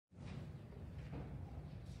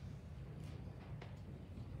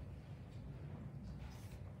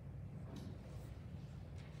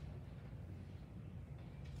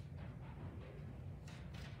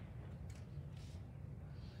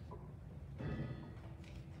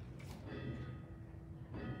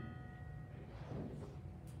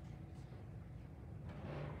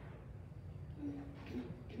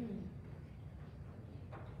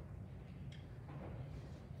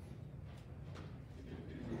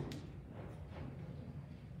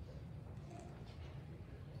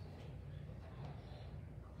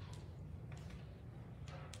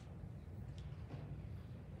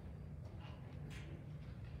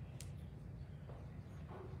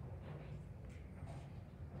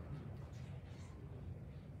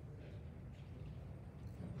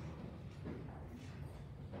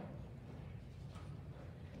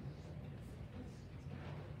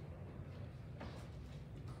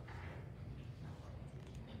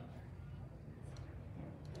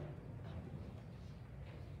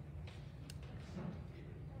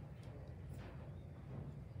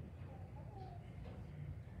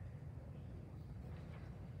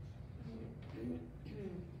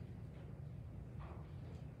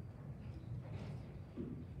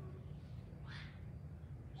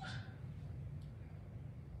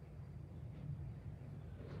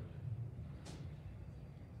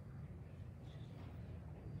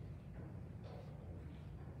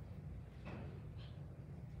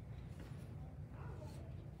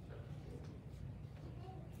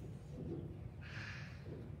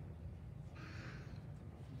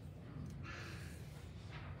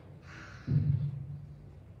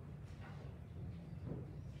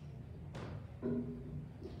Good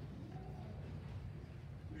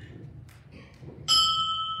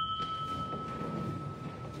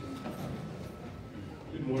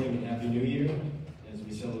morning and Happy New Year as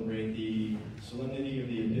we celebrate the solemnity of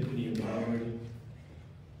the Epiphany of the Lord.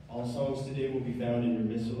 All songs today will be found in your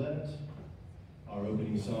missalette. Our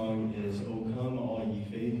opening song is O Come All Ye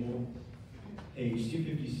Faithful, page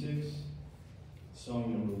 256,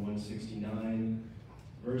 song number 169,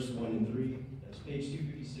 verse 1 and 3. That's page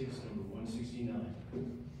 256, number 169.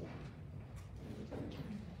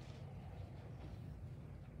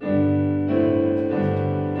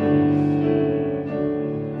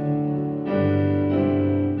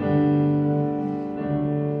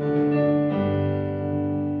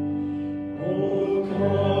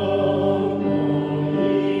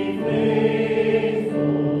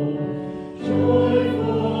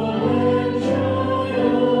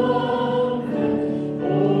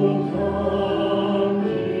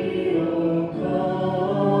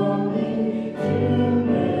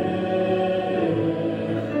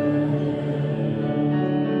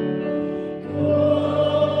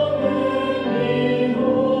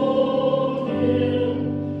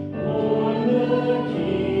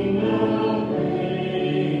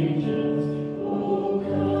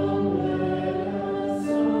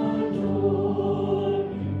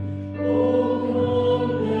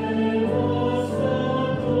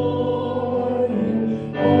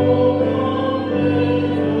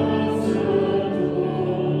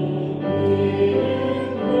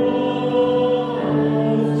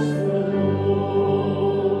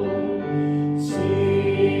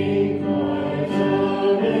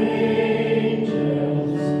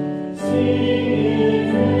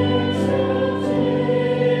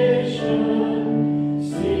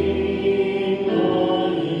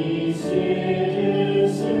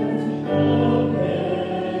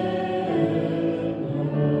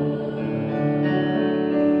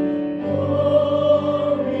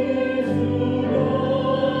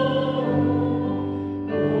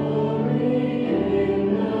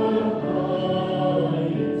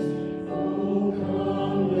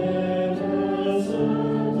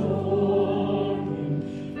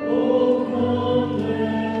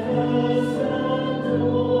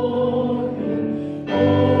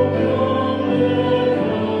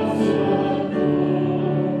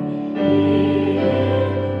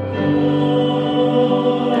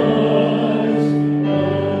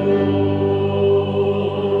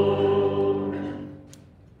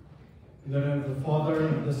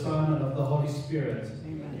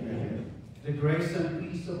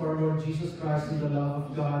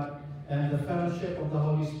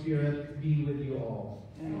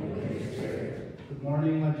 Good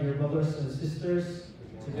morning, my dear brothers and sisters.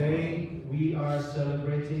 Today we are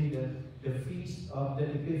celebrating the feast of the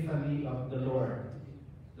Epiphany of the Lord.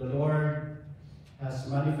 The Lord has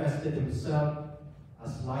manifested himself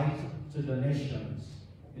as light to the nations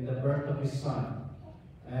in the birth of his Son.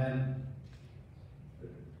 And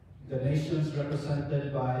the nations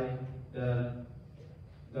represented by the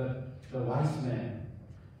wise men.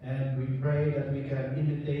 And we pray that we can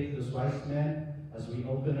imitate those wise men as we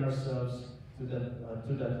open ourselves to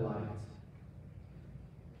that light.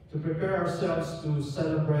 To prepare ourselves to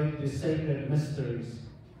celebrate the sacred mysteries,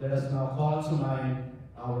 let us now call to mind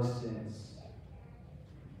our sins.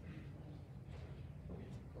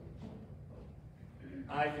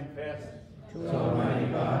 I confess to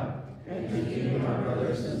Almighty God and to you, my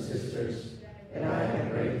brothers and sisters, that I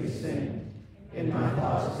have greatly sinned in my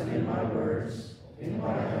thoughts and in my words, in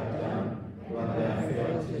what I have done, what I have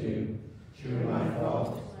failed to do, through my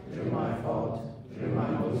fault, through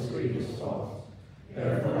my most grievous fault.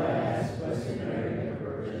 Therefore I ask Blessed Mary, the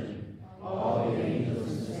Virgin, all the angels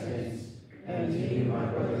and saints, and to you, my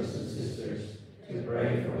brothers and sisters, to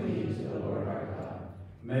pray for me to the Lord our God.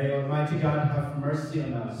 May Almighty God have mercy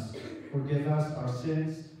on us, forgive us our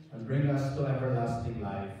sins, and bring us to everlasting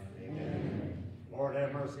life. Amen. Lord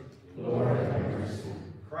have mercy. Lord have mercy.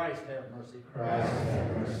 Christ have mercy. Christ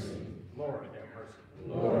have mercy. Lord have mercy.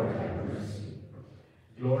 Lord have mercy.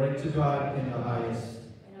 Glory to God in the highest,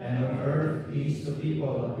 and on earth peace to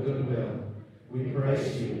people of good will. We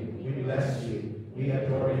praise you, we bless you, we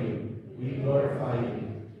adore you, we glorify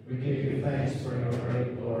you. We give you thanks for your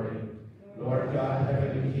great glory. Lord God,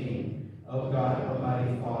 Heavenly King, O God,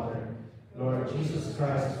 Almighty Father, Lord Jesus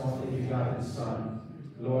Christ, only begotten Son,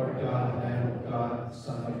 Lord God, Lamb of God,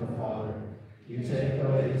 Son of the Father, you take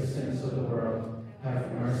away the sins of the world,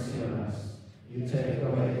 have mercy on us. You take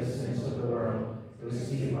away the sins of the world,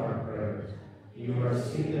 receive our prayers. You are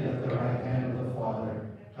seated at the right hand of the Father,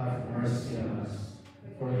 have mercy on us.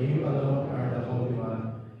 For you alone are the Holy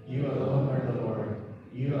One, you alone are the Lord,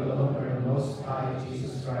 you alone are the Most High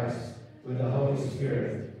Jesus Christ, with the Holy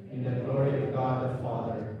Spirit, in the glory of God the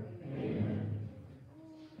Father. Amen.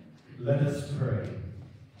 Let us pray.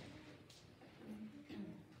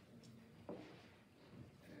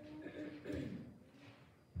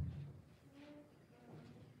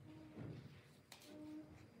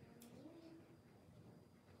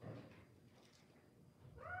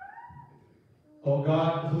 O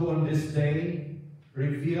God, who on this day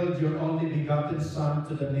revealed your only begotten Son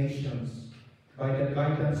to the nations by the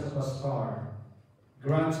guidance of a star,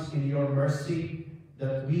 grant in your mercy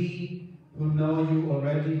that we who know you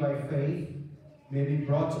already by faith may be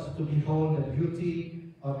brought to behold the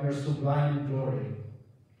beauty of your sublime glory.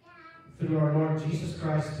 Through our Lord Jesus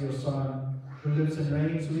Christ, your Son, who lives and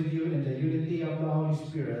reigns with you in the unity of the Holy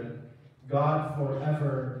Spirit, God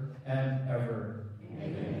forever and ever.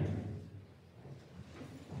 Amen.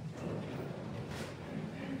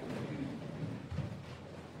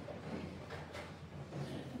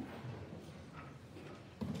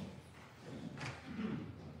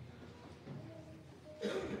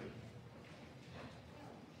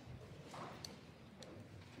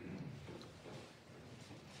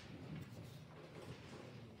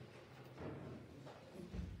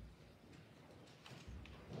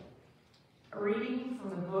 A reading from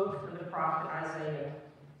the book of the prophet Isaiah.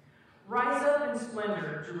 Rise up in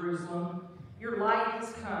splendor, Jerusalem. Your light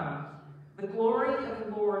has come. The glory of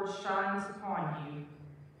the Lord shines upon you.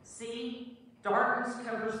 See, darkness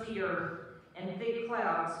covers the earth, and thick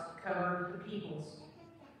clouds cover the peoples.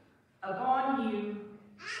 Upon you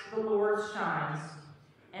the Lord shines,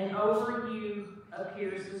 and over you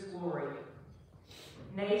appears his glory.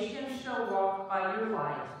 Nations shall walk by your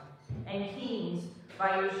light, and kings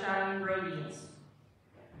by your shining radiance.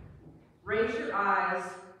 Raise your eyes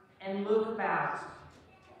and look about.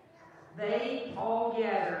 They all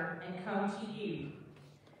gather and come to you.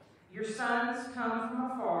 Your sons come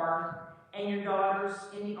from afar, and your daughters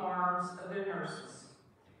in the arms of their nurses.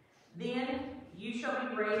 Then you shall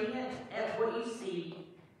be radiant at what you see.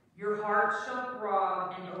 Your heart shall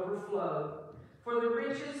throb and overflow, for the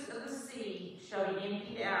riches of the sea shall be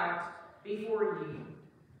emptied out before you.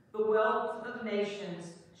 The wealth of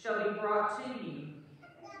nations shall be brought to you.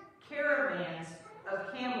 Caravans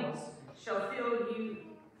of camels shall fill you.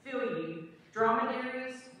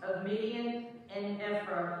 Dromedaries of Midian and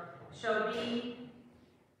Ephraim shall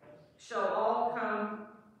all from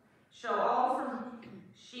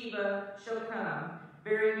Sheba shall come,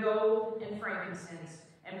 bearing gold and frankincense,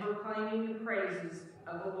 and proclaiming the praises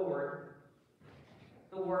of the Lord.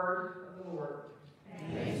 The word of the Lord.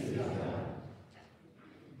 Thanks be to God.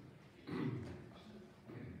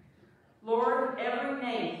 Lord,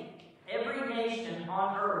 every nation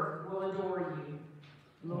on earth will adore you.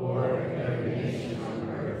 Lord, every nation on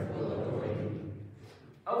earth will adore you.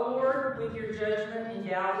 O Lord, with your judgment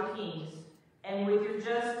endow the kings, and with your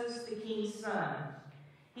justice the king's son.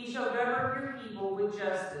 He shall govern your people with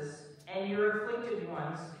justice, and your afflicted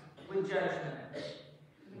ones with judgment.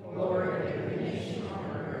 Lord, every nation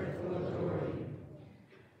on earth will adore you.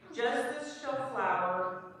 Justice shall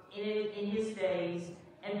flower in his days,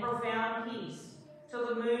 and profound peace, till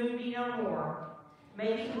the moon be no more.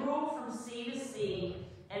 May he rule from sea to sea,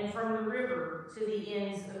 and from the river to the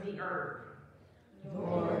ends of the earth.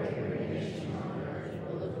 Lord, every nation on earth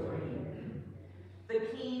will adore you.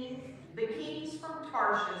 The kings from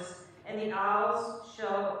Tarshish and the isles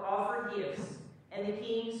shall offer gifts, and the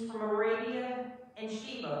kings from Arabia and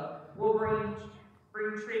Sheba will bring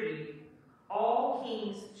tribute. All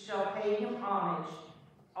kings shall pay him homage.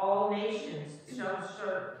 All nations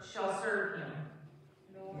shall serve him.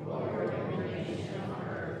 Lord, every nation on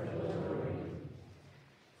earth will adore you.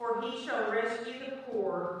 For he shall rescue the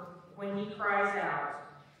poor when he cries out,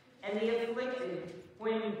 and the afflicted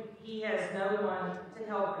when he has no one to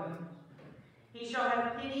help him. He shall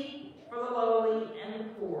have pity for the lowly and the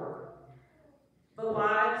poor. The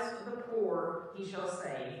lives of the poor he shall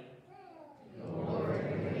save. Lord,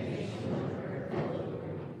 every nation on earth will adore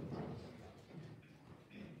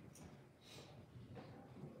you.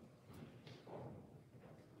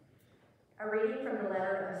 A reading from the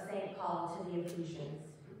letter of St. Paul to the Ephesians.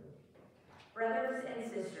 Brothers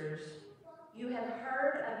and sisters, you have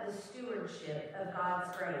heard of the stewardship of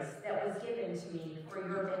God's grace that was given to me for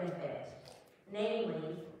your benefit,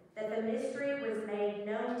 namely, that the mystery was made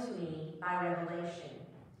known to me by revelation.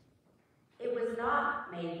 It was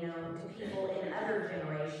not made known to people in other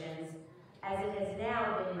generations, as it has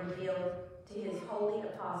now been revealed to his holy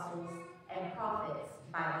apostles and prophets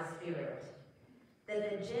by the Spirit,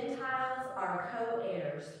 that the Gentiles are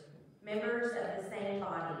co-heirs, members of the same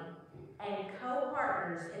body, and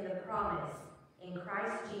co-partners in the promise in Christ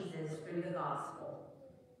Christ Jesus through the gospel.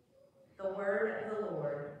 The word of the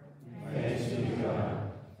Lord. Thanks be to God.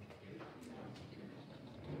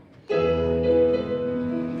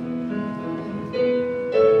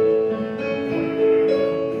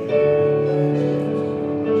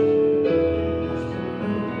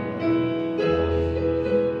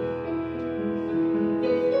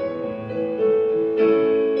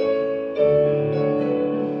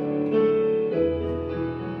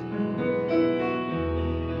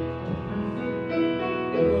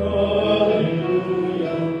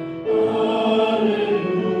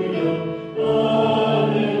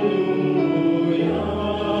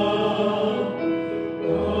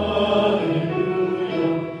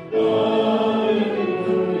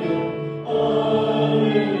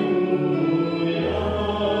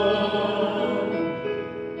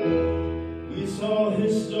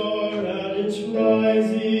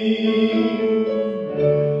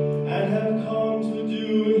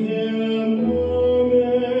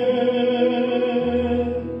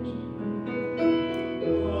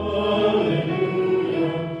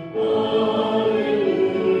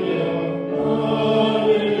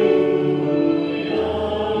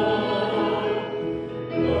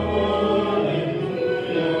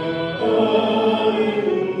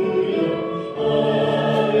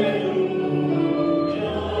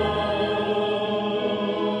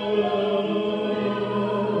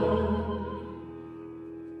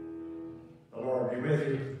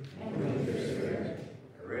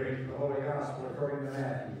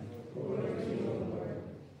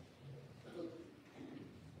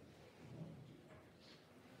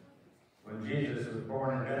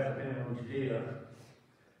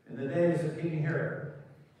 In the days of King Herod,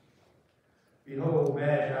 behold,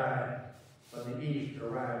 Magi from the east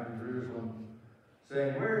arrived in Jerusalem,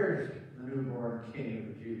 saying, "Where is the newborn King of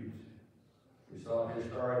the Jews? We saw his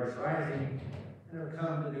star is rising, and have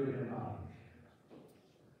come to do him homage."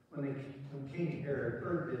 When King Herod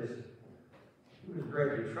heard this, he was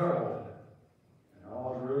greatly troubled, and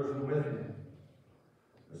all Jerusalem with him.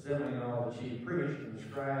 Assembling all the chief priests and the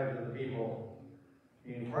scribes of the people,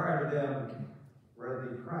 he inquired of them where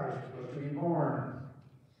the Christ was to be born.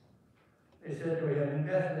 They said to him, "In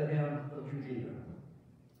Bethlehem of Judea.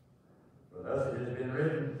 For thus it has been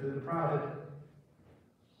written through the prophet,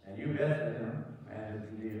 and you, Bethlehem, land of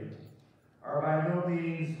Judea, are by no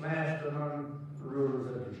means last among the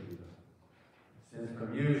rulers of Judah. Since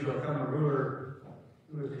from you shall come a ruler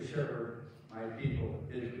who is to shepherd my people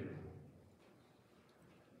Israel."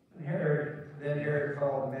 Then Herod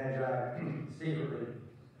called the Magi secretly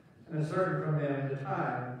and ascertained from them the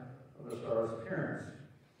time of the star's appearance.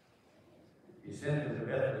 He sent them to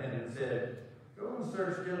Bethlehem and said, "Go and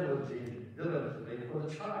search diligently for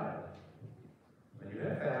the child. When you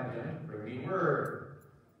have found him, bring me word,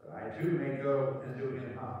 that I too may go and do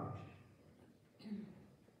him homage."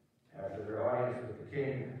 After their audience with the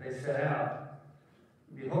king, they set out.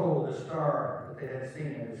 Behold, the star that they had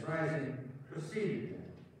seen at its rising preceded them,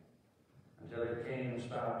 until it came and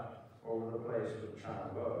stopped over the place where the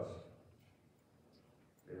child was.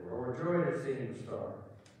 They were overjoyed at seeing the star.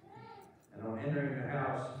 And on entering the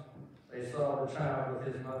house, they saw the child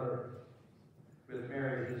with his mother, with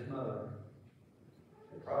Mary his mother.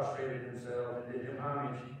 They prostrated themselves and did him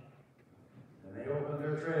homage. And they opened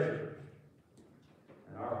their treasures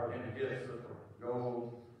and offered him gifts of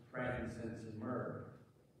gold, frankincense, and myrrh.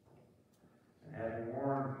 And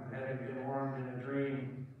having been warned in a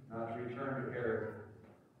dream not to return to Herod,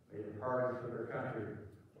 they departed for their country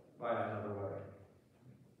by another way.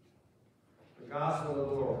 The Gospel of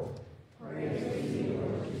the Lord. Praise to you,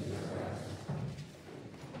 Lord Jesus Christ.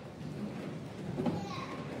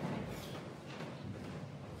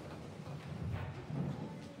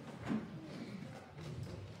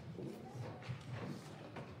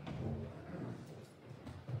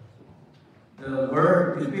 The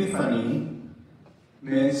word Epiphany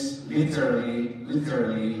means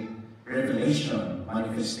literally revelation,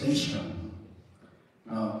 manifestation.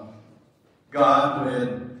 Now, God,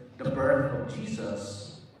 with the birth of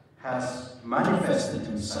Jesus, has manifested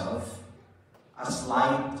himself as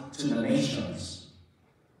light to the nations.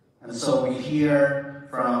 And so we hear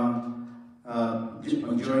from,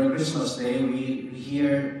 during Christmas Day, we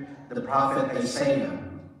hear the prophet Isaiah.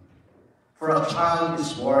 "For a child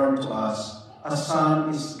is born to us, a son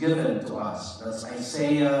is given to us." That's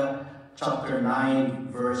Isaiah chapter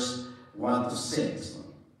 9, verse 1 to 6.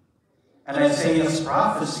 And Isaiah's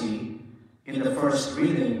prophecy in the first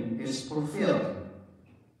reading is fulfilled.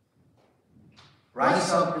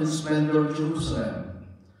 "Rise up in splendor, Jerusalem.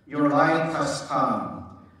 Your light has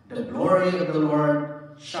come. The glory of the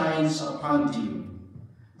Lord shines upon you.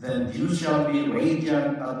 Then you shall be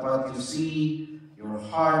radiant at what you see, your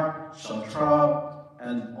heart shall throb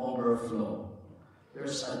and overflow.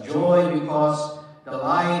 There's a joy because the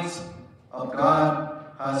light of God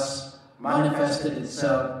has manifested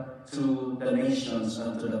itself to the nations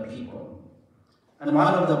and to the people. And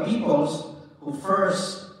one of the peoples who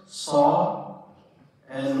first saw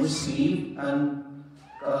and received and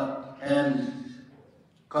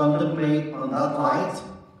contemplate on that light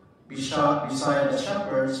beside the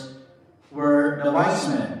shepherds were the wise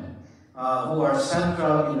men, who are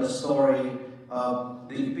central in the story of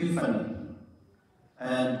the Epiphany,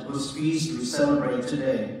 and whose feast we celebrate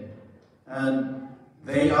today. And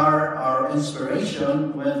they are our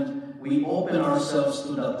inspiration when we open ourselves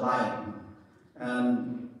to that light,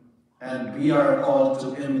 and we are called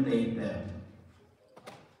to imitate them.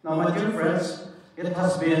 Now, my dear friends, it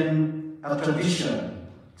has been a tradition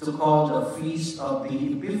to call the Feast of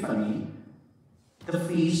the Epiphany the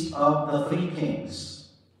Feast of the Three Kings.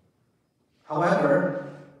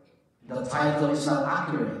 However, the title is not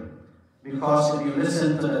accurate, because if you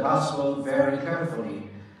listen to the Gospel very carefully,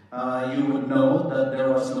 you would know that there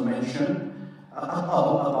was no mention at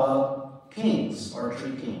all about kings or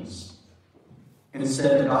three kings.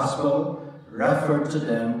 Instead, the Gospel referred to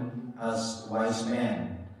them as wise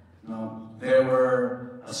men. Now, there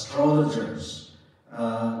were astrologers,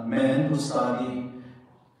 men who study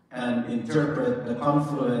and interpret the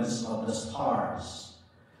confluence of the stars.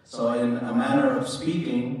 So in a manner of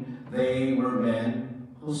speaking, they were men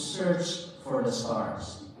who searched for the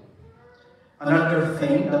stars. Another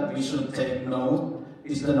thing that we should take note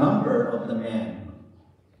is the number of the men.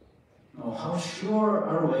 Now, how sure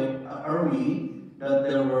are we that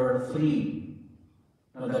there were three?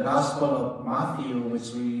 Now, the Gospel of Matthew,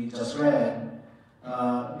 which we just read,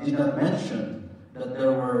 did not mention that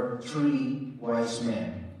there were three wise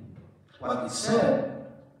men. What it said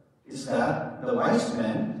is that the wise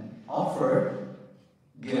men offered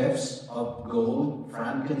gifts of gold,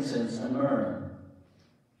 frankincense, and myrrh.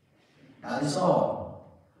 That is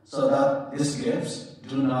all. So that these gifts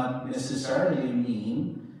do not necessarily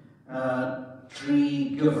mean three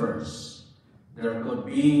givers. There could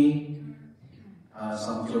be,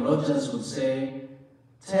 some theologians would say,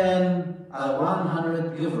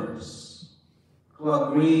 100 givers who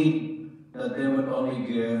agreed that they would only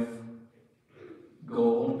give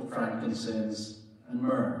gold, frankincense, and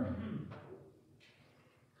myrrh.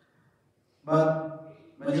 But,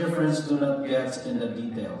 my dear friends, do not get in the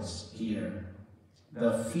details here.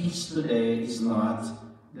 The feast today is not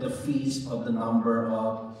the feast of the number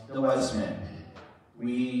of the wise men.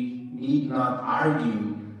 We need not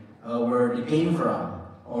argue where they came from,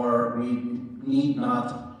 or we need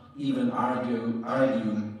not even argue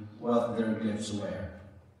what their gifts were.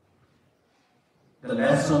 The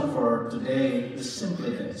lesson for today is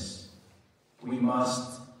simply this: we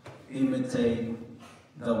must imitate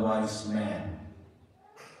the wise man.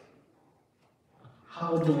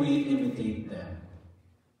 How do we imitate them?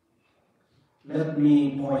 Let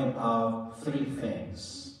me point out three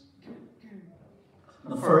things.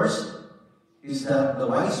 The first is that the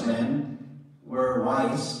wise men were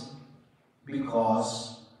wise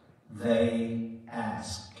because they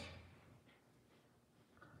ask.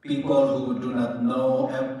 People who do not know,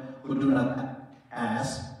 who do not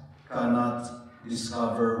ask, cannot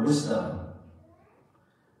discover wisdom.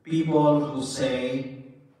 People who say,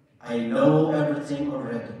 I know everything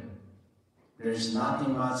already, there's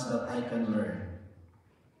nothing much that I can learn,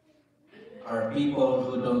 are people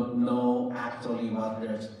who don't know actually what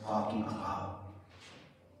they're talking about.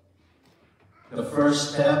 The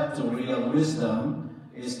first step to real wisdom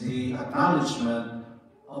is the acknowledgement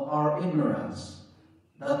of our ignorance,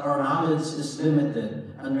 that our knowledge is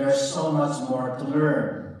limited and there's so much more to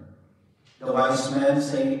learn. The wise men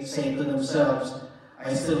say to themselves,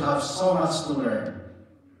 I still have so much to learn.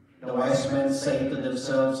 The wise men say to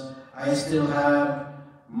themselves, I still have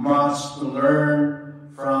much to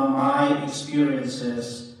learn from my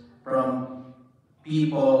experiences, from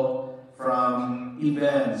people, from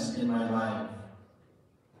events in my life.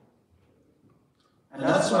 And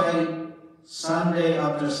that's why Sunday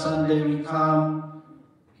after Sunday we come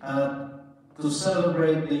to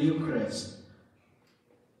celebrate the Eucharist,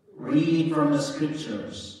 read from the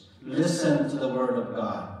Scriptures, listen to the Word of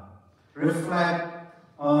God, reflect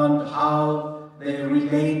on how they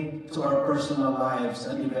relate to our personal lives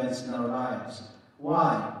and events in our lives.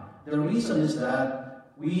 Why? The reason is that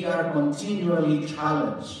we are continually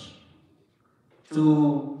challenged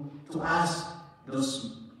to ask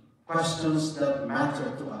those questions that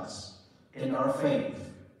matter to us in our faith,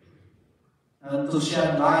 and to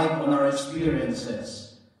shed light on our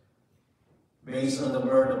experiences, based on the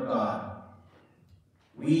Word of God.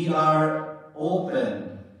 We are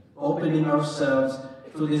opening ourselves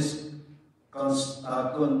to this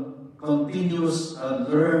continuous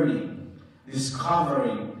learning,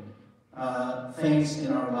 discovering things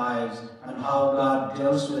in our lives and how God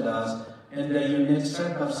deals with us in the unique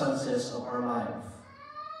circumstances of our life.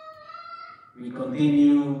 We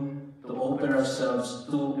continue to open ourselves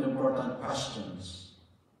to important questions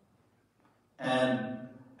and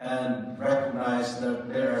recognize that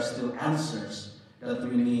there are still answers that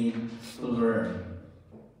we need to learn.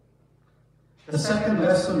 The second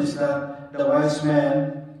lesson is that the wise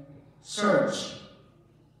men searched.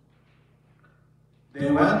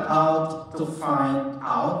 They went out to find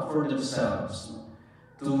out for themselves,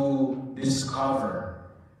 to discover.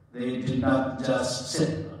 They did not just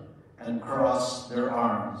sit and cross their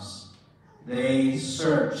arms. They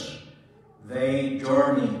searched, they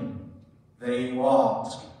journeyed, they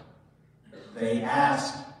walked, they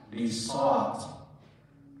asked, they sought.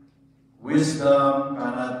 Wisdom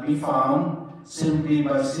cannot be found simply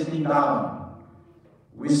by sitting down.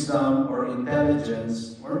 Wisdom or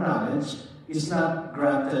intelligence or knowledge is not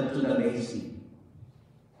granted to the lazy.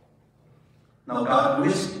 Now,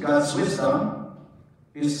 God's wisdom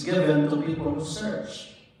is given to people who search,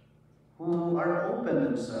 who are open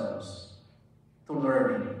themselves to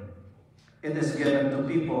learning. It is given to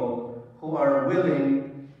people who are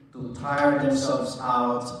willing to tire themselves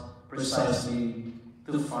out precisely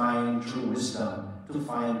to find true wisdom, to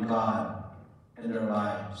find God in their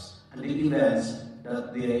lives and the events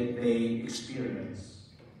that they experience.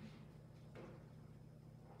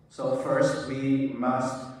 So first, we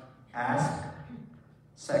must ask.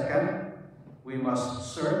 Second, we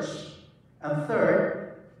must search. And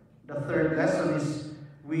third, the third lesson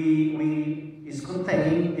is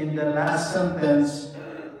contained in the last sentence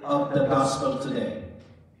of the gospel today.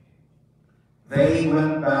 They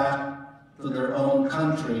went back to their own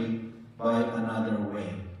country by another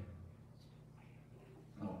way.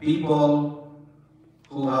 Now, people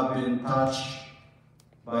who have been touched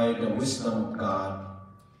by the wisdom of God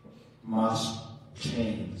must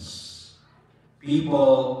change.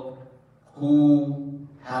 People who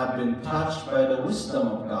have been touched by the wisdom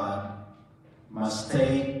of God must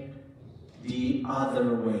take the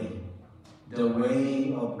other way, the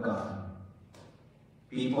way of God.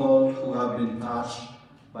 People who have been touched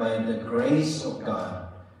by the grace of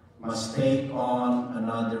God must take on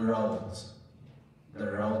another road,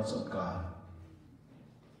 the roads of God.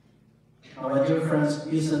 Now, my dear friends,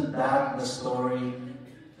 isn't that the story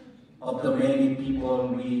of the many people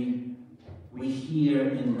we hear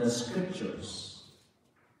in the scriptures?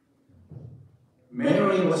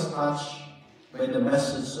 Mary was touched by the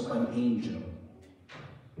message of an angel,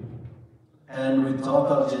 and with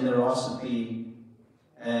total generosity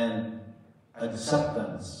and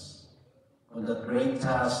acceptance on that great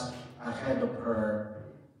task ahead of her,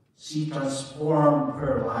 she transformed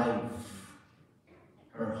her life,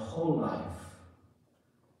 her whole life.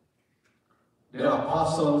 The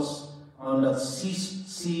apostles on the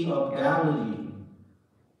Sea of Galilee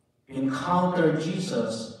encountered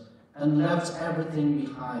Jesus and left everything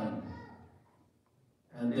behind.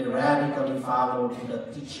 And they radically followed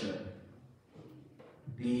the teacher.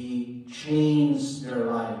 They changed their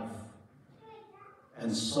life.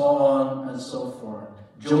 And so on and so forth.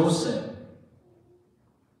 Joseph,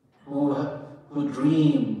 who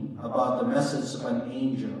dreamed about the message of an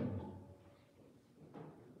angel.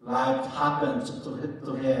 Life happened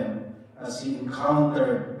to him as he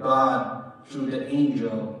encountered God through the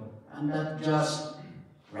angel, and that just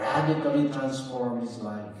radically transformed his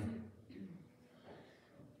life.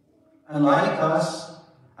 And like us,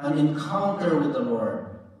 an encounter with the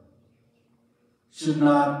Lord should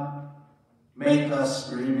not make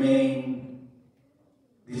us remain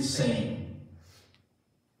the same.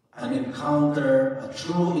 An encounter, a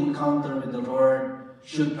true encounter with the Lord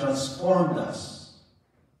should transform us,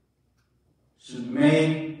 should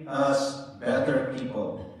make us better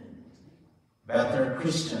people, better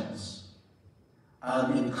Christians.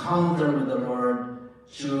 An encounter with the Lord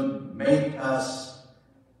should make us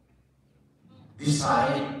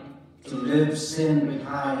decide to leave sin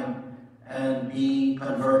behind and be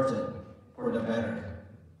converted for the better.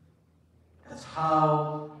 That's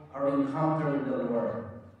how our encounter with the Lord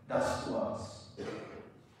does to us.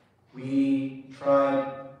 We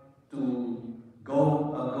try to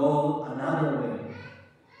go another way,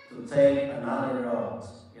 to take another route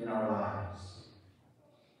in our lives.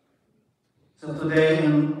 So today,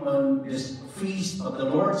 on this feast of the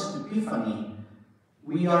Lord's Epiphany,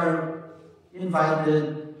 we are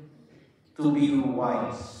invited to be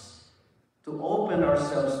wise, to open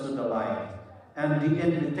ourselves to the light, And the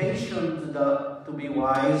invitation to be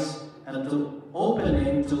wise and to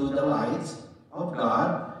opening to the light of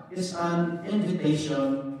God is an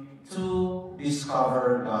invitation to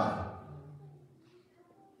discover God.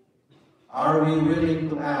 Are we willing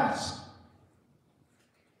to ask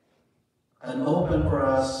and open for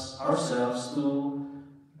ourselves to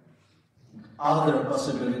other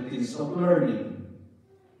possibilities of learning?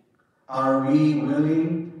 Are we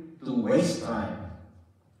willing to waste time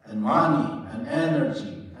and money and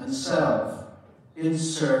energy and self in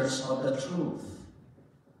search of the truth?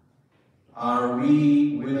 Are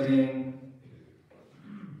we willing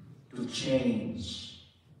to change,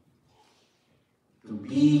 to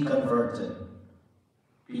be converted,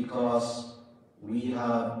 because we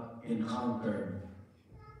have encountered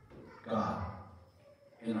God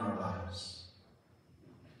in our lives?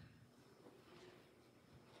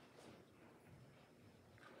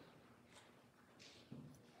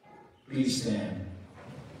 Please stand.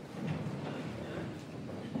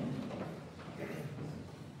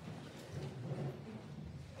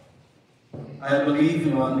 I believe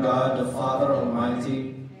in one God, the Father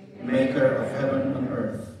Almighty, maker of heaven and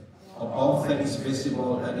earth, of all things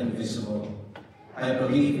visible and invisible. I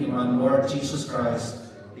believe in one Lord Jesus Christ,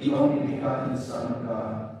 the only begotten Son of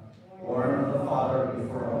God, born of the Father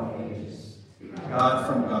before all ages, God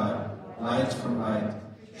from God, light from light,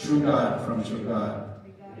 true God from true God,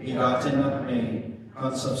 begotten, not made,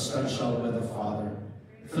 consubstantial with the Father.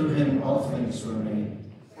 Through him all things were made.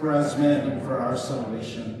 For us men and for our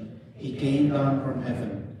salvation, he came down from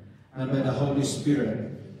heaven, and by the Holy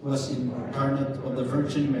Spirit was incarnate of the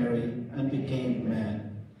Virgin Mary and became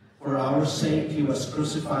man. For our sake he was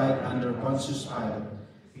crucified under Pontius Pilate.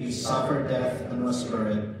 He suffered death and was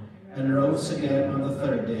buried, and rose again on the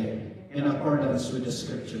third day, in accordance with the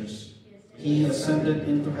Scriptures. He ascended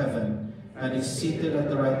into heaven, and is seated at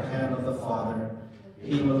the right hand of the Father.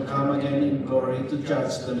 He will come again in glory to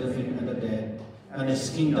judge the living and the dead, and his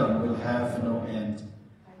kingdom will have no end.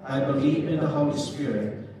 I believe in the Holy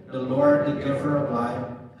Spirit, the Lord, the giver of life,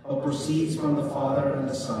 who proceeds from the Father and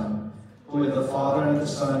the Son, who with the Father and the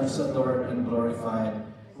Son is adored and glorified,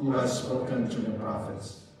 who has spoken through the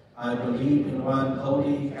prophets. I believe in one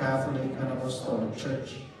holy, Catholic, and Apostolic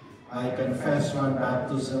Church. I confess one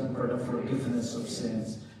baptism for the forgiveness of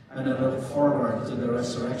sins, and I look forward to the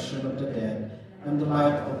resurrection of the dead and the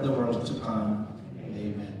life of the world to come.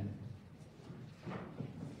 Amen.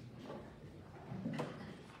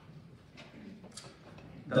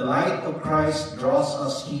 The light of Christ draws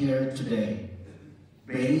us here today.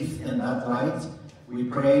 Bathed in that light, we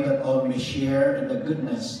pray that all may share in the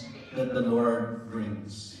goodness that the Lord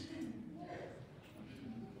brings.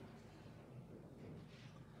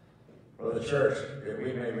 For the church, that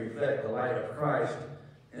we may reflect the light of Christ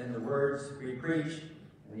in the words we preach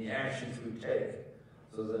and the actions we take,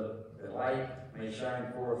 so that the light may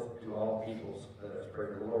shine forth to all peoples. Let us pray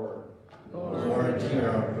to the Lord. Lord, hear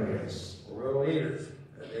our prayers. For world leaders,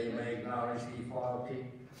 that they may acknowledge the equality,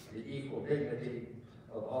 the equal dignity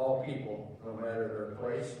of all people, no matter their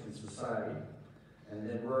place in society, and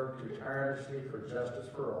then work tirelessly for justice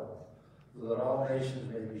for all, so that all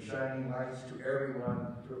nations may be shining lights to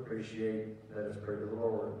everyone to appreciate. Let us pray to the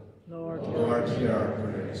Lord. Lord, hear our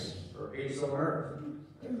prayers. For peace on earth,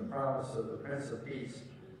 that the promise of the Prince of Peace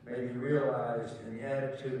may be realized in the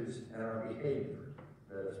attitudes and our behavior.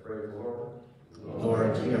 Let us pray to the Lord.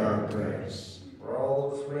 Lord, hear our prayers. For all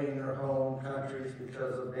those fleeing their home countries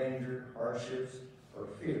because of danger, hardships, or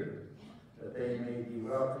fear, that they may be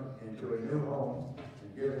welcomed into a new home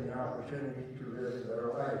and given the opportunity to live a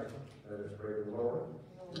better life. Let us pray to the Lord.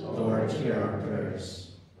 Lord, hear our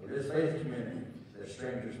prayers. For this faith community, that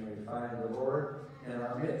strangers may find the Lord in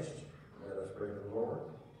our midst. Let us pray to the Lord.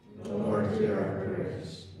 Lord, hear our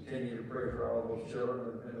prayers. Continue to pray for all those children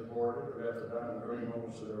who have been aborted or have to die in the early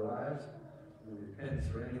moments of their lives. We repent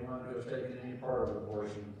for anyone who has taken any part of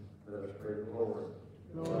abortion. Let us pray to the Lord.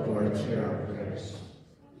 Lord, hear our prayers.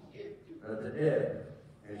 The dead,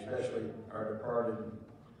 especially our departed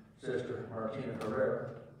sister Martina Farrell,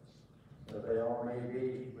 that they all may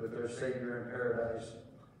be with their Savior in paradise.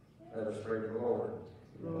 Let us pray to the Lord.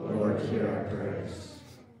 Lord, hear our prayers.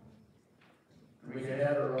 We can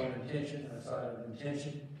add our own intention and silent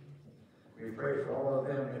intention. We pray for all of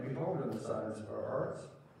them that we hold in the silence of our hearts,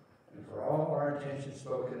 and for all our intentions,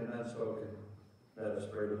 spoken and unspoken. Let us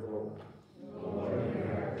pray to the Lord. Lord,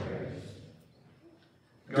 hear our prayers.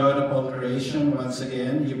 God of all creation, once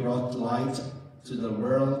again, you brought light to the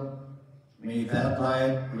world. May that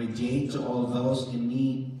light radiate to all those in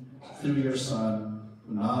need through your Son,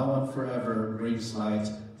 who now and forever brings light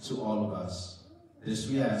to all of us. This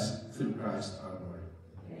we ask through Christ our Lord.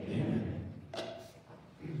 Amen.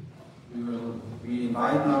 We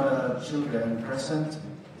invite now the children present to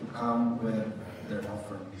come with their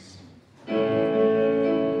offerings.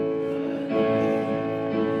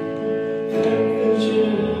 Let the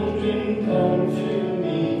children come to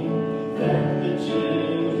me. Let the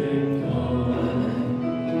children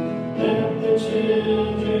come. Let the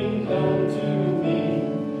children come to me.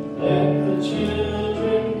 Let the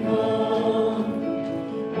children come.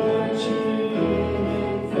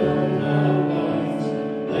 Children from our lives,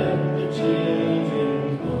 let the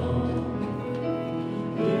children come.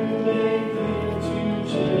 You make them to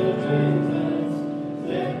children's lives,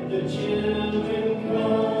 let the children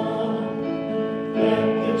come. Let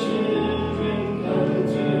the children come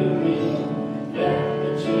to me. Let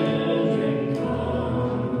the children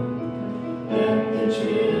come. Let the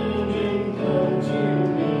children come to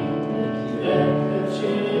me. Let the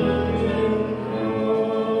children come.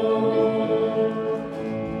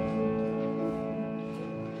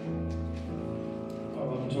 Our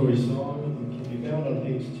offertory song can be found on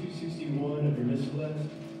page 261 of your Missalette,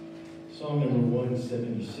 song number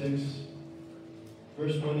 176,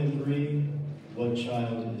 verse 1 and 3. What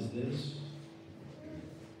child is this?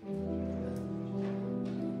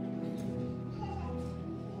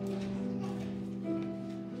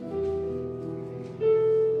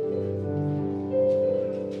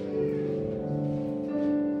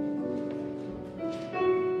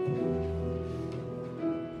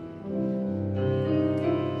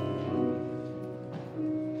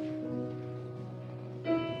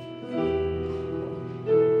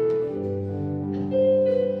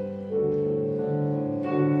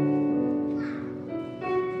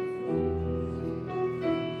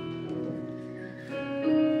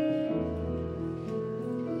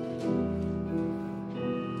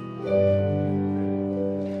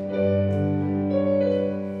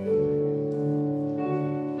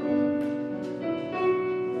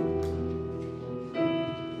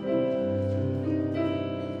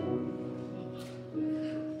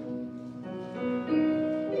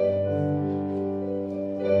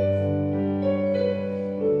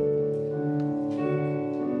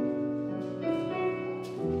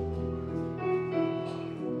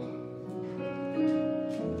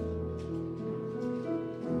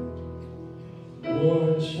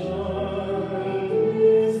 What child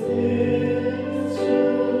is this who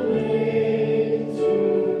laid to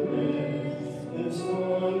rest? This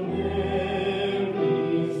one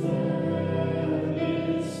Mary's that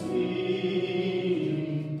is sleeping,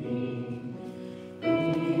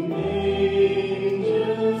 whom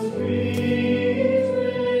angels greet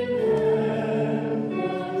with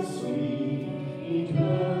anthem sweet,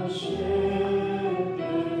 her shepherd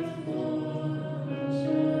was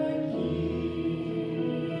her keeping.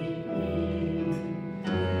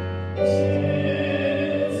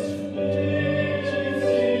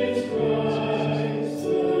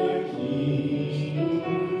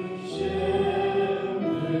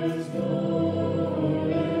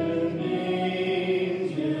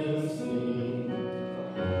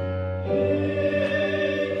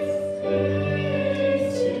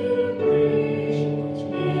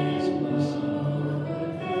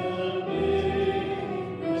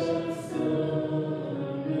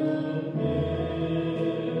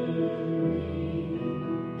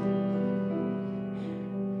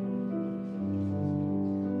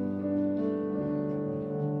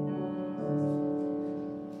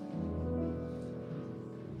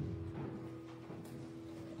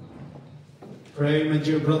 Pray, my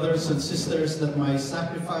dear brothers and sisters, that my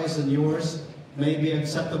sacrifice and yours may be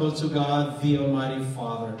acceptable to God, the Almighty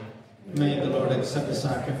Father. May the Lord accept the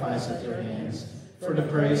sacrifice at your hands, for the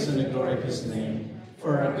praise and the glory of his name,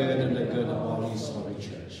 for our good and the good of all his holy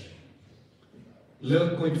church.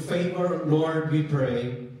 Look with favor, Lord, we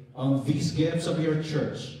pray, on these gifts of your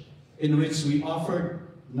church, in which we offer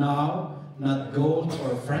now not gold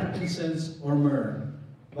or frankincense or myrrh,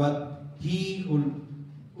 but he who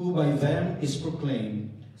by them is proclaimed,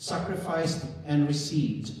 sacrificed, and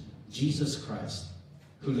received, Jesus Christ,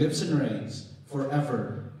 who lives and reigns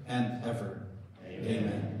forever and ever.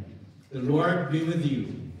 Amen. The Lord be with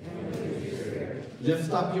you.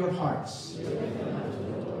 Lift up your hearts.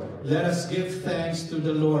 Let us give thanks to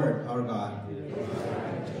the Lord our God.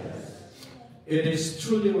 It is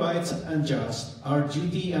truly right and just, our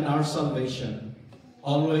duty and our salvation,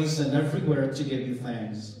 always and everywhere to give you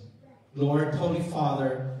thanks, Lord, Holy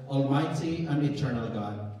Father, Almighty and eternal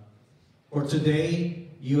God. For today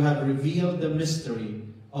you have revealed the mystery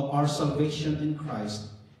of our salvation in Christ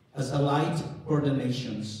as a light for the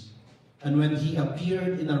nations. And when he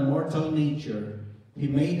appeared in our mortal nature, he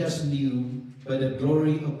made us new by the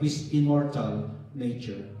glory of his immortal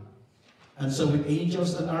nature. And so with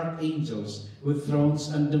angels and archangels, with thrones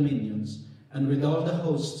and dominions, and with all the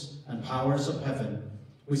hosts and powers of heaven,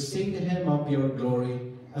 we sing the hymn of your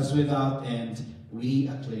glory, as without end we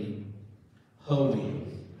acclaim. Holy,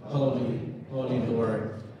 holy, holy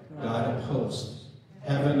Lord, God of hosts,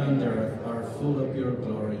 heaven and earth are full of your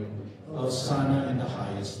glory. Hosanna in the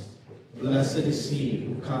highest. Blessed is he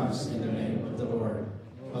who comes in the name of the Lord.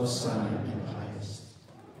 Hosanna in the highest.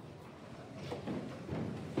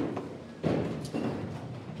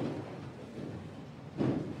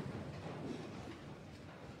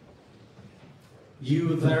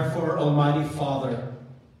 You, therefore, Almighty Father,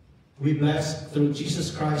 we bless through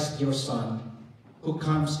Jesus Christ, your Son, who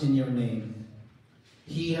comes in your name.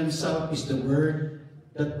 He himself is the word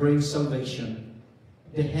that brings salvation,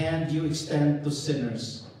 the hand you extend to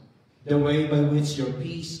sinners, the way by which your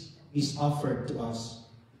peace is offered to us.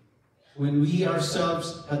 When we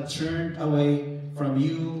ourselves had turned away from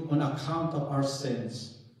you on account of our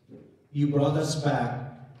sins, you brought us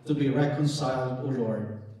back to be reconciled, O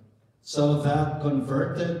Lord, so that,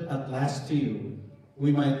 converted at last to you,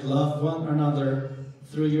 we might love one another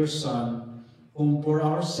through your Son, whom for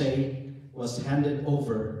our sake was handed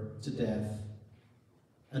over to death.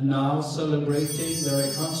 And now, celebrating the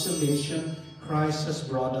reconciliation Christ has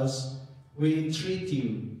brought us, we entreat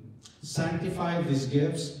you, sanctify these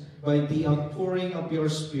gifts by the outpouring of your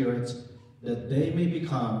Spirit, that they may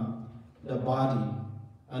become the body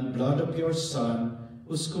and blood of your Son,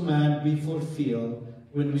 whose command we fulfill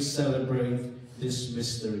when we celebrate these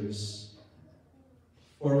mysteries.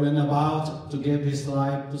 For when about to give his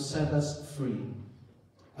life to set us free,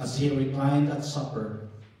 as he reclined at supper,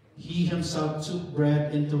 he himself took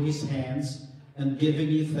bread into his hands, and giving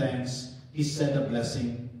you thanks, he said a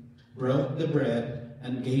blessing, broke the bread,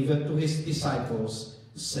 and gave it to his disciples,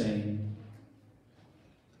 saying,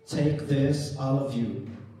 "Take this, all of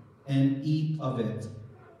you, and eat of it,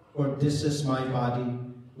 for this is my body,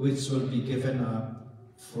 which will be given up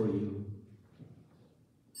for you."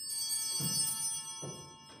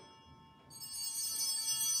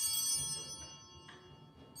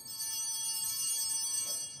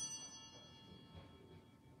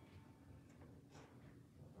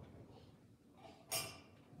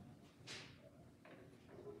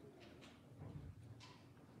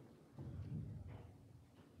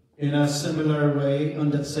 In a similar way,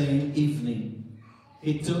 on that same evening,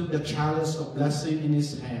 he took the chalice of blessing in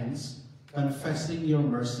his hands, confessing your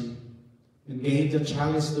mercy, and gave the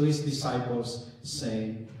chalice to his disciples,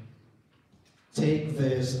 saying, "Take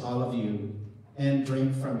this, all of you, and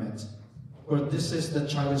drink from it. For this is the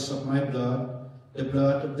chalice of my blood, the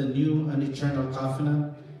blood of the new and eternal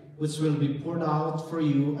covenant, which will be poured out for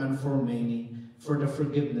you and for many for the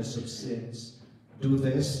forgiveness of sins. Do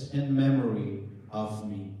this in memory of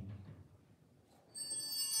me."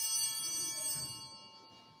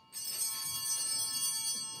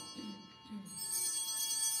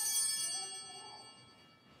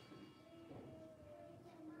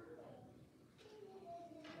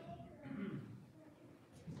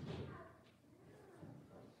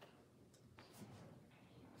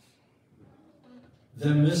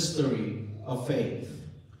 The mystery of faith.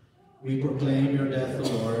 We proclaim your death,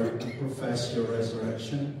 O Lord, and profess your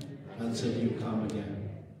resurrection until you come again.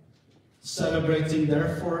 Celebrating,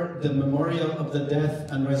 therefore, the memorial of the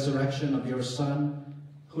death and resurrection of your Son,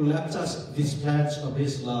 who left us this pledge of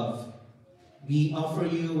his love, we offer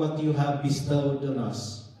you what you have bestowed on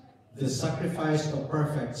us, the sacrifice of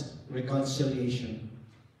perfect reconciliation.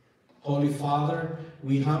 Holy Father,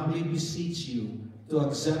 we humbly beseech you to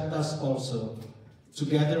accept us also,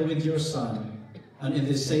 together with your Son, and in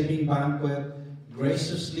the saving banquet,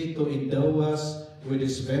 graciously to endow us with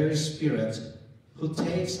his very Spirit, who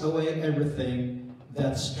takes away everything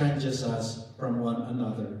that estranges us from one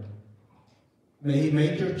another. May he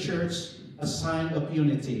make your church a sign of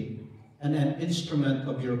unity and an instrument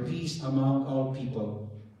of your peace among all people.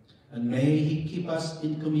 And may he keep us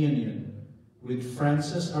in communion with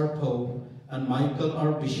Francis our Pope and Michael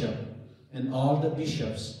our Bishop and all the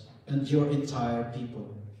bishops and your entire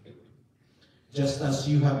people. Just as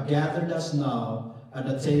you have gathered us now at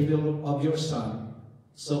the table of your Son,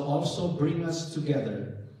 so also bring us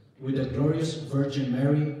together with the glorious Virgin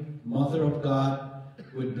Mary, Mother of God,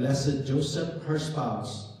 with blessed Joseph, her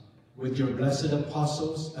spouse, with your blessed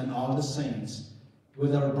apostles and all the saints,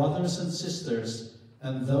 with our brothers and sisters,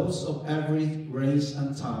 and those of every race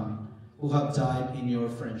and tongue who have died in your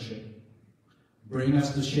friendship. Bring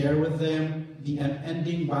us to share with them the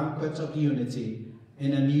unending banquet of unity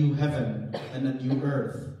in a new heaven and a new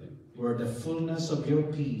earth, where the fullness of your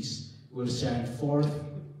peace will shine forth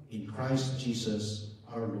in Christ Jesus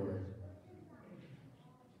our Lord.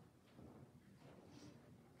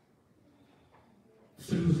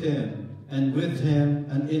 through him, and with him,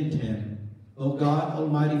 and in him. O God,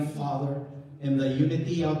 Almighty Father, in the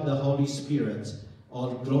unity of the Holy Spirit,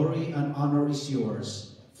 all glory and honor is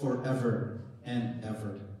yours forever and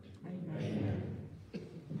ever. Amen.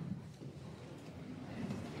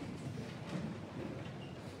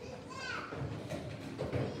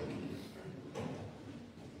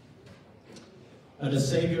 At the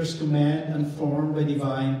Savior's command and formed by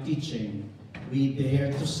divine teaching, we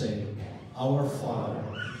dare to say, Our Father,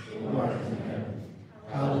 who art in heaven,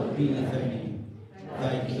 hallowed be thy name.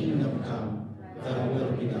 Thy kingdom come, thy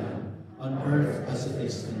will be done, on earth as it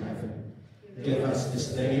is in heaven. Give us this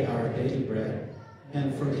day our daily bread,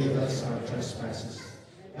 and forgive us our trespasses,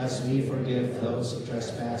 as we forgive those who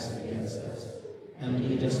trespass against us. And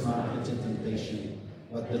lead us not into temptation,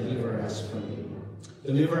 but deliver us from evil.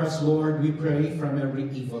 Deliver us, Lord, we pray, from every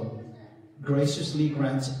evil. Graciously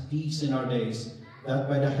grant peace in our days, that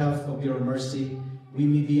by the help of your mercy we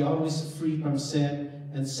may be always free from sin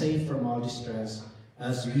and safe from all distress,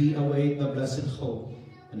 as we await the blessed hope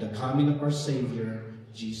and the coming of our Savior,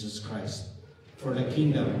 Jesus Christ. For the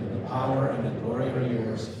kingdom, the power, and the glory are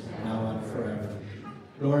yours, now and forever.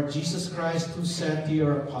 Lord Jesus Christ, who said to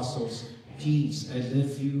your apostles, Peace I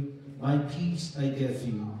leave you, my peace I give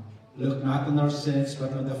you. Look not on our sins,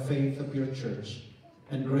 but on the faith of your church,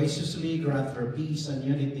 and graciously grant her peace and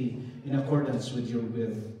unity in accordance with your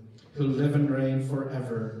will, who live and reign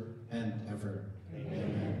forever and ever.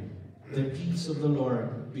 Amen. The peace of the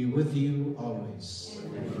Lord be with you always.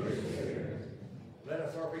 Let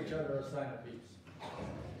us offer each other a sign of peace.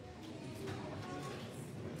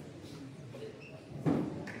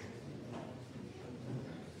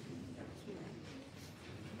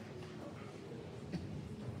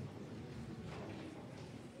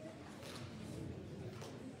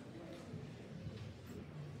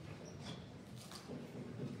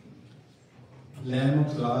 Lamb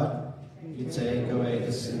of God, you take away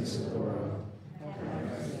the sins of the world.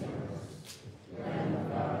 Lamb of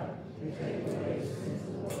God, you take away the sins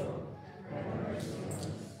of the world. Have mercy on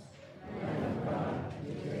us. Lamb of God,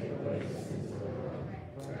 you take away the sins of the world.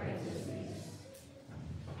 Righteous peace.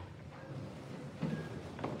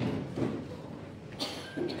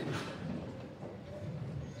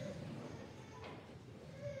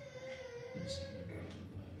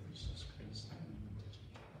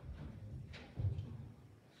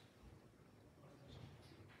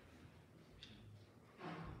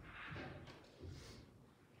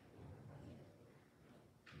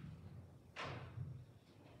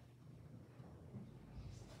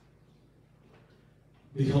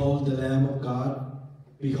 Behold the Lamb of God.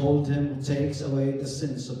 Behold him who takes away the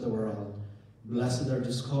sins of the world. Blessed are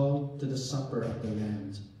those called to the supper of the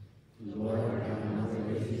Lamb. Lord, I am not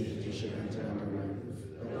worthy that you should enter under my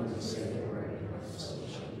roof, but only say the word, and my soul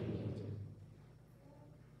shall be healed.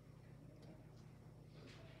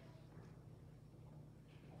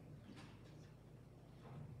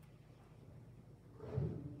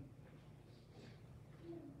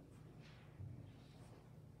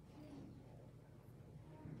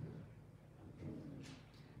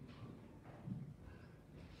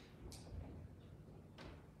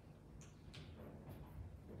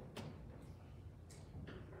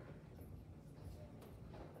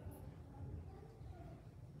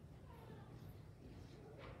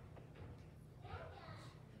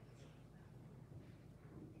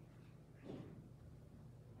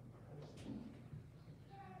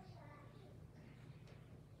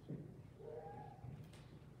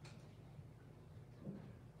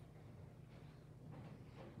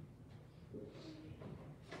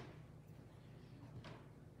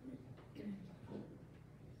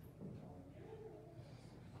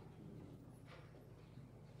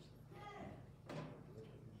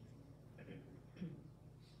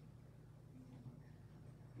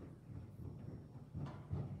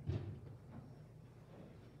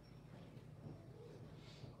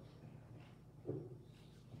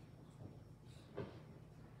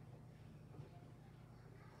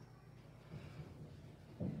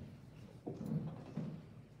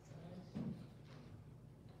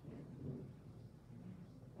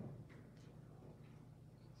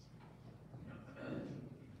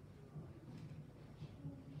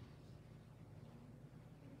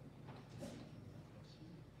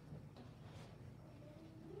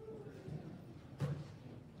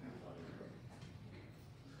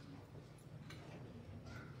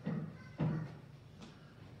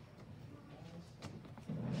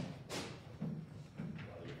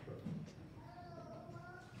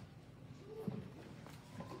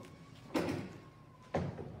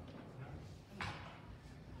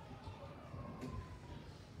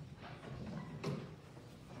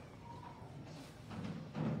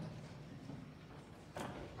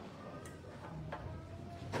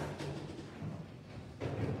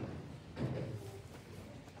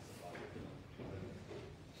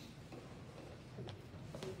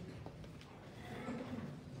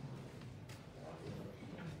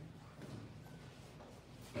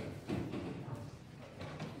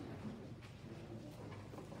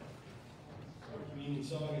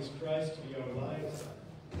 song is Christ Be Our Light,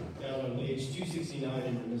 found on page 269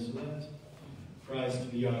 in your missalette.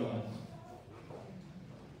 Christ Be Our Light.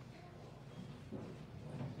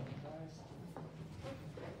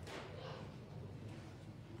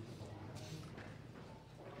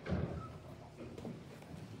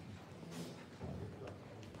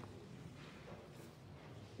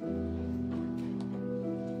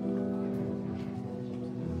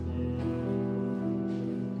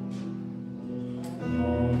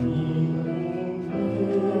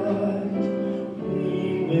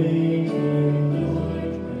 Wait in your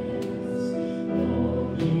praise.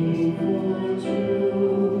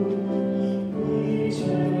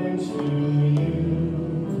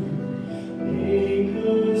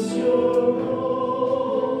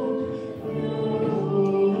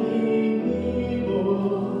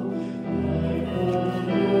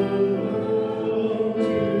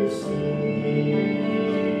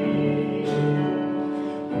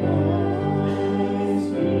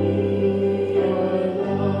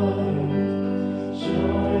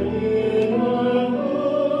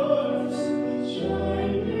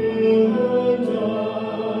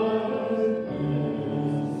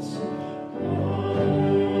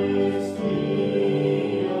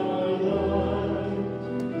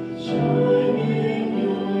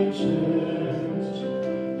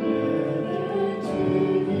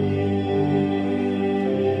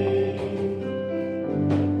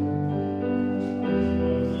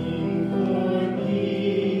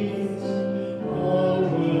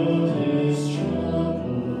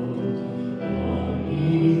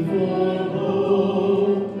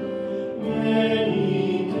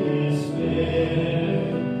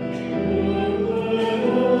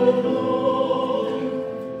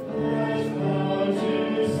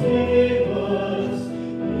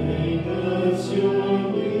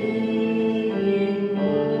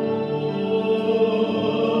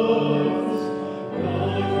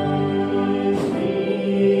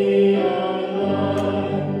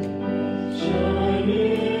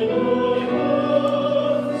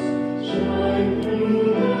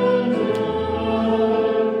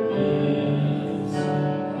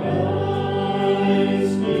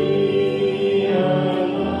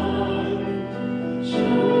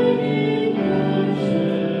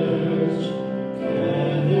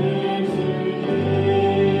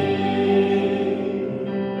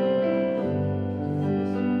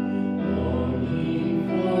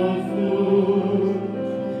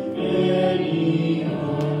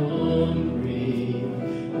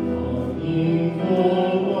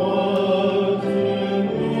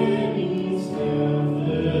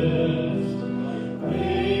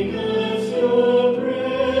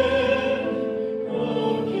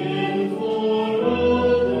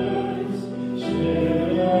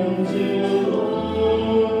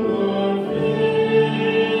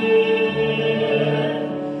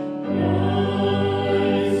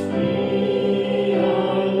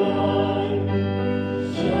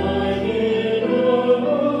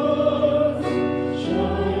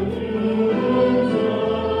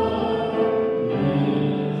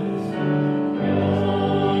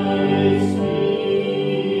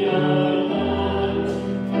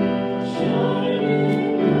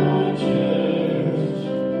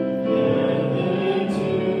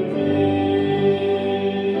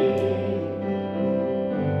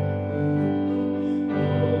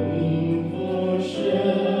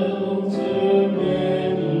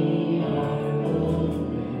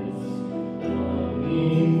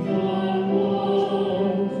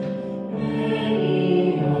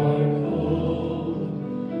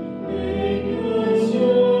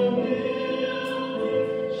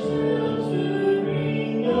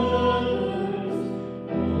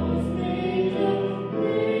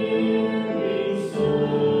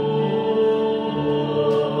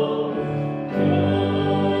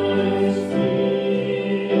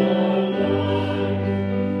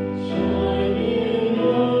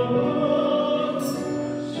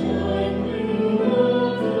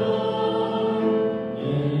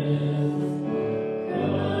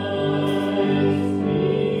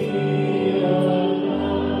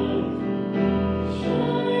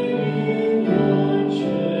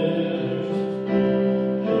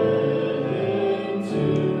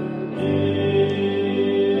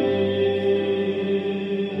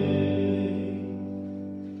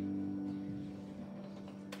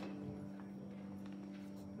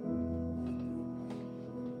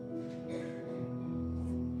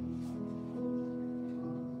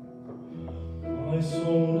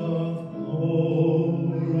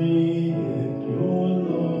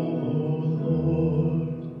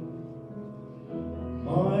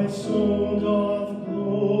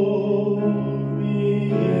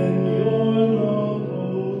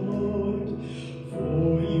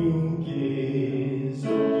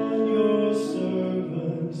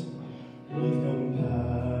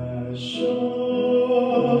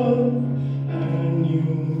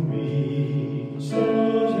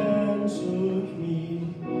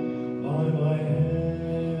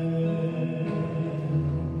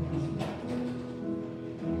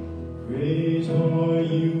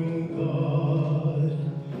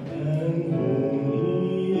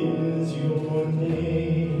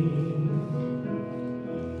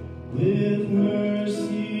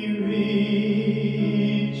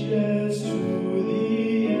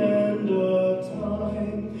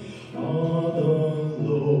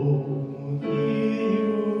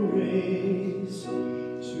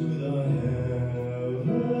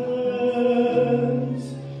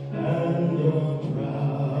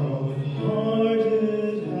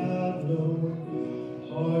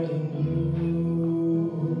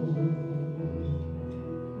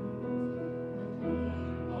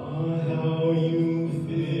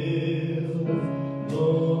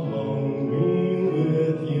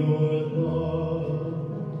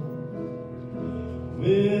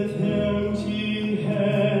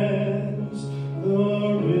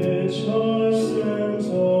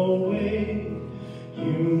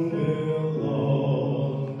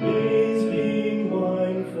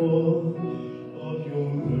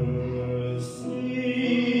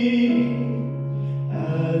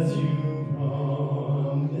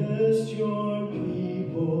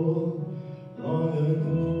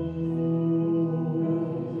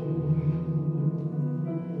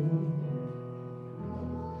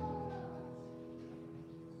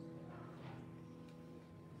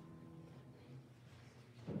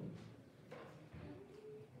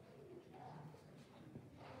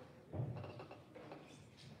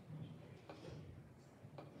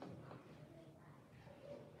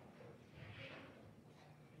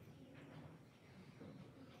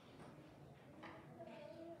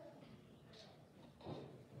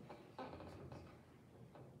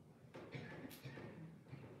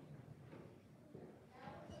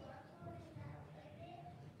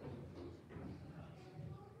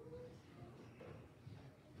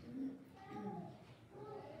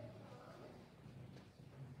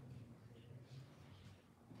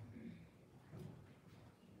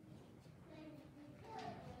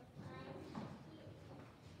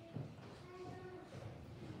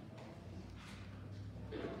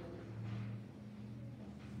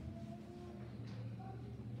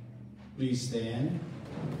 Please stand.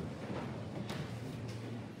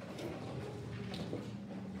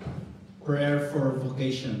 Prayer for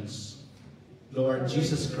vocations. Lord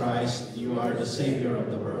Jesus Christ, you are the Savior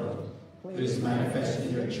of the world. Please manifest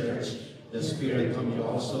in your church the Spirit whom you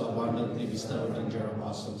also abundantly bestowed on your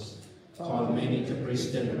apostles. Call many to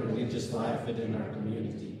priesthood and religious life within our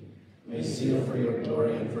community. May zeal for your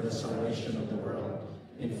glory and for the salvation of the world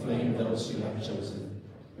inflame those you have chosen.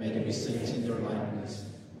 May they be saints in your likeness.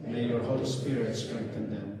 May your Holy Spirit strengthen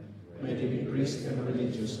them. May they be priests and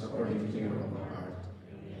religious according to your own heart.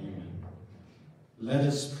 Amen. Let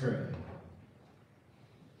us pray.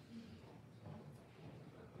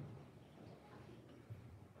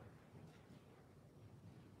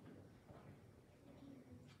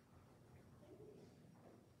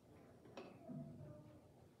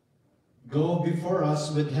 Go before us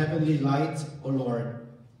with heavenly light, O Lord,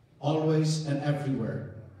 always and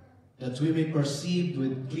everywhere, that we may perceive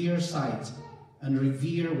with clear sight and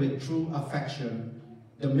revere with true affection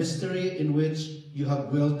the mystery in which you have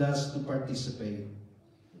willed us to participate.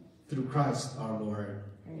 Through Christ our Lord.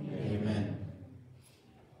 Amen. Amen.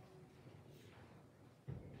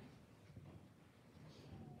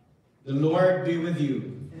 The Lord be with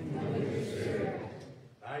you. And with your spirit.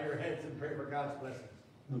 Bow your heads and pray for God's blessing.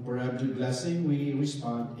 And for every blessing we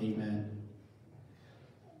respond, Amen.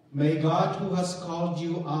 May God, who has called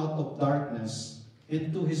you out of darkness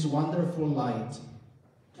into his wonderful light,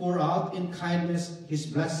 pour out in kindness his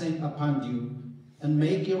blessing upon you and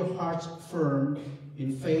make your hearts firm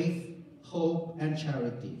in faith, hope, and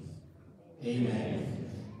charity. Amen.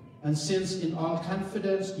 And since in all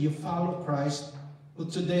confidence you follow Christ, who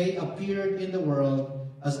today appeared in the world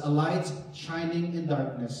as a light shining in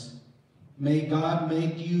darkness, may God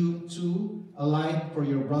make you too a light for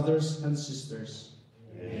your brothers and sisters.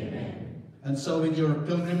 Amen. And so when your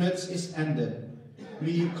pilgrimage is ended,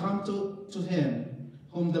 may you come to him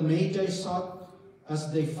whom the Magi sought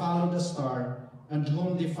as they followed the star, and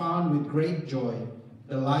whom they found with great joy,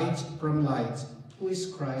 the light from light, who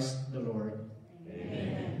is Christ the Lord.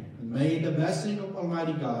 Amen. And may the blessing of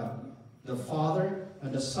Almighty God, the Father,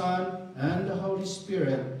 and the Son, and the Holy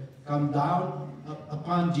Spirit come down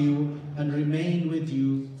upon you and remain with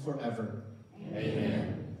you forever.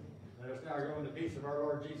 Amen. Let us now go in the peace of our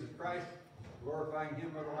Lord Jesus Christ, glorifying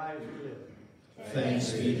him for the lives we live.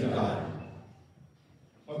 Thanks be to God.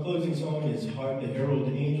 Our closing song is Hark the Herald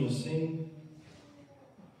Angels Sing,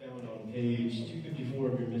 found on page 254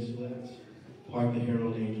 of your missalets. Hark the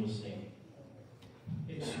Herald Angels Sing.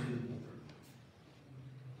 Page 254.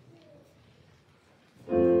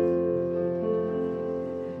 Hark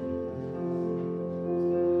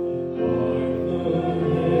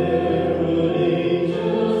the herald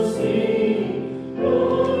angels sing.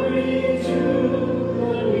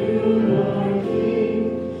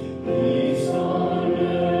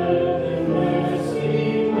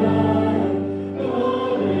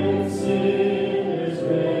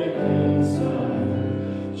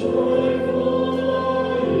 Joy